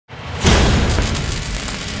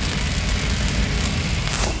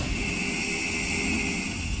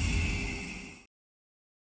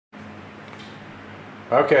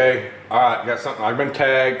Okay, all right, got something. I've been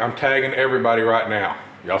tagged. I'm tagging everybody right now.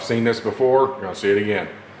 Y'all seen this before? You're gonna see it again.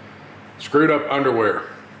 Screwed up underwear.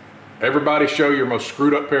 Everybody show your most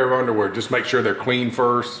screwed up pair of underwear. Just make sure they're clean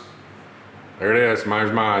first. There it is,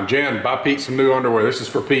 mine's mine. Jen, buy Pete some new underwear. This is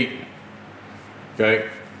for Pete. Okay,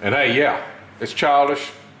 and hey, yeah, it's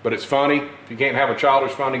childish, but it's funny. If you can't have a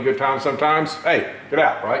childish, funny, good time sometimes, hey, get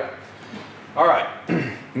out, right? All right,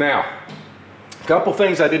 now, a couple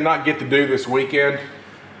things I did not get to do this weekend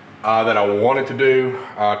that I wanted to do.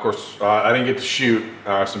 Of course, I didn't get to shoot.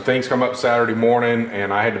 Some things come up Saturday morning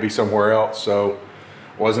and I had to be somewhere else, so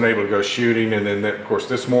wasn't able to go shooting. And then, of course,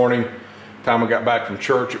 this morning, time I got back from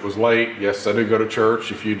church, it was late. Yes, I do go to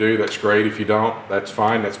church. If you do, that's great. If you don't, that's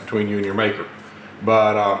fine. That's between you and your maker.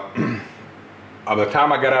 But by the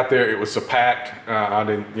time I got out there, it was so packed, I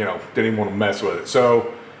didn't even want to mess with it.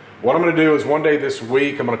 So what I'm going to do is one day this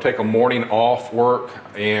week, I'm going to take a morning off work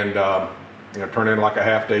and turn in like a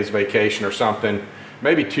half day's vacation or something.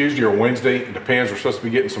 Maybe Tuesday or Wednesday. It depends. We're supposed to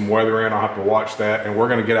be getting some weather in. I'll have to watch that. And we're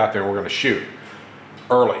going to get out there and we're going to shoot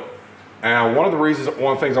early. And one of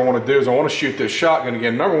the things I want to do is I want to shoot this shotgun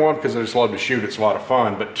again. Number one, because I just love to shoot. It's a lot of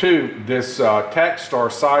fun. But two, this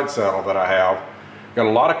Tacstar side saddle that I have, got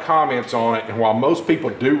a lot of comments on it. And while most people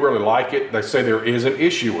do really like it, they say there is an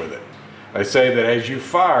issue with it. They say that as you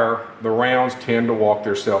fire, the rounds tend to walk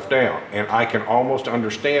themselves down. And I can almost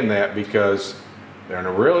understand that because they're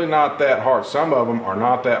really not that hard. Some of them are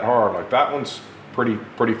not that hard. Like that one's pretty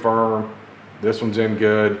firm. This one's in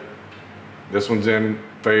good. This one's in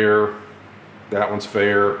fair. That one's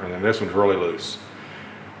fair. And then this one's really loose.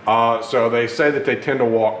 So they say that they tend to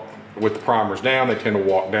walk with the primers down. They tend to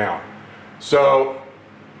walk down. So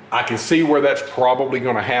I can see where that's probably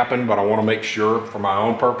going to happen, but I want to make sure for my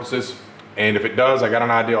own purposes. And if it does, I got an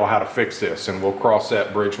idea on how to fix this, and we'll cross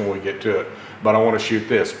that bridge when we get to it. But I want to shoot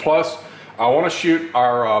this. Plus, I want to shoot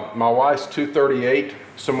our my wife's 238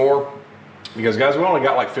 some more, because guys, we only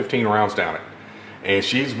got like 15 rounds down it, and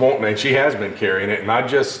she's wanting, and she has been carrying it. And I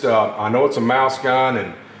just I know it's a mouse gun,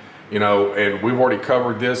 and and we've already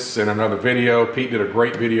covered this in another video. Pete did a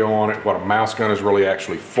great video on it. What a mouse gun is really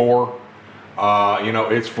actually for.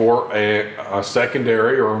 It's for a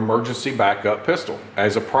secondary or emergency backup pistol.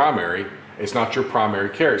 As a primary, it's not your primary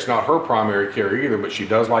carry. It's not her primary carry either, but she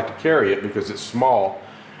does like to carry it because it's small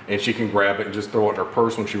and she can grab it and just throw it in her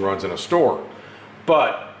purse when she runs in a store.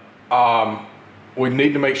 But we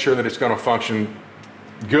need to make sure that it's going to function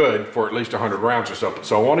good for at least 100 rounds or something.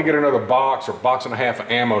 So I want to get another box or box and a half of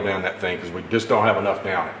ammo down that thing because we just don't have enough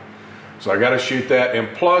down it. So I got to shoot that. And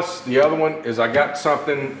plus the other one is I got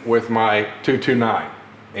something with my 229,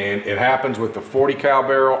 and it happens with the 40 cal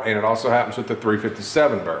barrel, and it also happens with the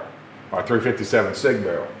 357 barrel or 357 SIG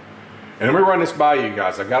barrel. And let me run this by you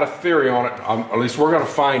guys. I got a theory on it. At least we're going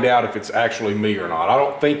to find out if it's actually me or not. I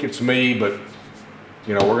don't think it's me, but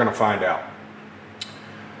we're going to find out.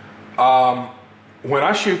 When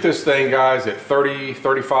I shoot this thing, guys, at 30,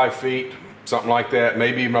 35 feet, something like that,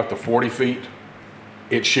 maybe even up to 40 feet,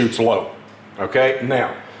 it shoots low. Okay,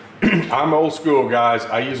 now I'm old school, guys.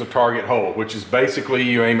 I use a target hold, which is basically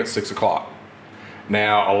you aim at 6 o'clock.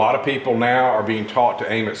 Now a lot of people now are being taught to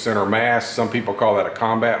aim at center mass. Some people call that a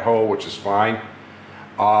combat hold, which is fine,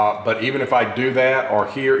 but even if I do that or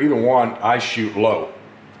here, either one, I shoot low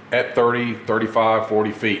at 30, 35,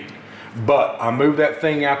 40 feet. But I move that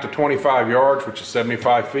thing out to 25 yards, which is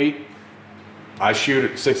 75 feet. I shoot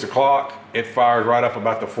at 6 o'clock. It fires right up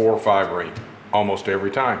about the 4 or 5 ring almost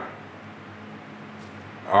every time.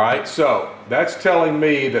 All right, so that's telling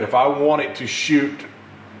me that if I want it to shoot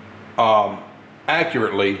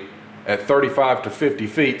accurately at 35 to 50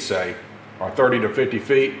 feet, say, or 30 to 50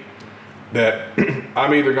 feet, that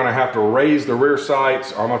I'm either going to have to raise the rear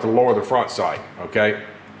sights or I'm going to have to lower the front sight, okay?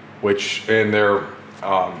 Which, and they're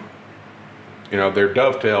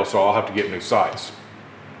dovetail, so I'll have to get new sights.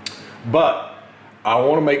 But I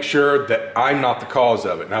want to make sure that I'm not the cause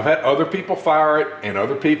of it. And I've had other people fire it, and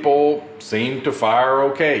other people seem to fire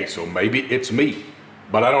okay, so maybe it's me.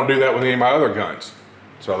 But I don't do that with any of my other guns.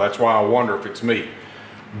 So that's why I wonder if it's me.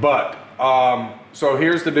 But, so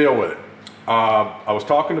here's the deal with it. I was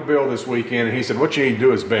talking to Bill this weekend, and he said, what you need to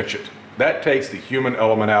do is bench it. That takes the human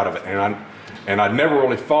element out of it. And I never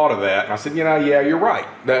really thought of that. And I said, yeah, you're right.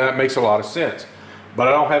 That makes a lot of sense. But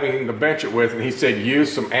I don't have anything to bench it with. And he said,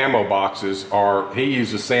 use some ammo boxes, or he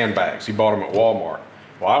uses sandbags. He bought them at Walmart.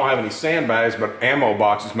 Well, I don't have any sandbags, but ammo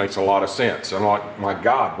boxes makes a lot of sense. And I'm like, my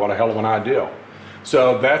God, what a hell of an idea.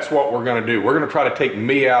 So that's what we're going to do. We're going to try to take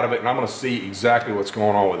me out of it, and I'm going to see exactly what's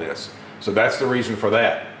going on with this. So that's the reason for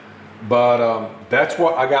that. But that's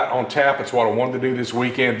what I got on tap. It's what I wanted to do this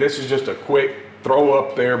weekend. This is just a quick throw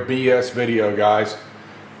up there BS video, guys.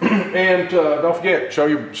 And don't forget, show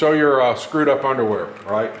your screwed up underwear,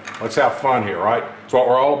 right? Let's have fun here, right? That's what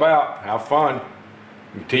we're all about, have fun.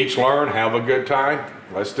 You teach, learn, have a good time.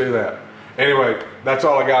 Let's do that. Anyway, that's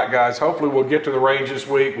all I got, guys. Hopefully we'll get to the range this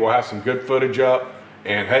week. We'll have some good footage up.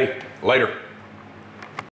 And hey, later.